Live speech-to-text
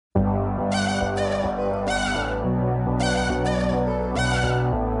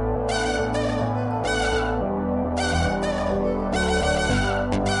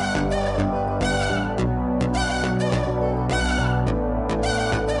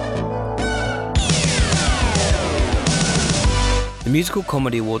Musical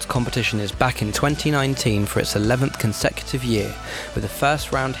Comedy Awards competition is back in 2019 for its 11th consecutive year, with the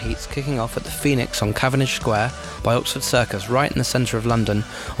first round heats kicking off at the Phoenix on Cavendish Square by Oxford Circus right in the centre of London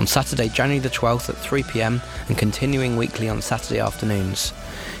on Saturday, January the 12th at 3 p.m, and continuing weekly on Saturday afternoons.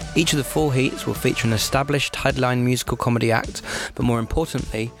 Each of the 4 heats will feature an established headline musical comedy act, but more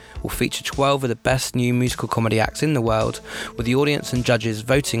importantly, will feature 12 of the best new musical comedy acts in the world, with the audience and judges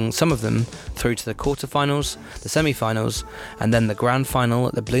voting some of them through to the quarterfinals, the semi-finals, and then the grand final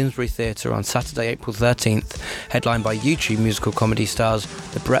at the Bloomsbury Theatre on Saturday, April 13th, headlined by YouTube musical comedy stars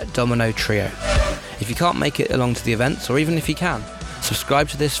the Brett Domino Trio. If you can't make it along to the events, or even if you can, subscribe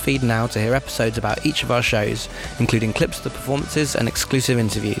to this feed now to hear episodes about each of our shows, including clips of the performances and exclusive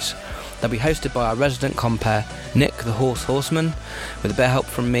interviews. They'll be hosted by our resident compere, Nick the Horseman, with a bit of help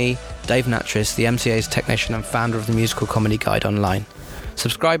from me, Dave Natris, the MCA's technician and founder of the Musical Comedy Guide Online.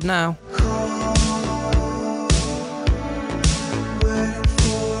 Subscribe now!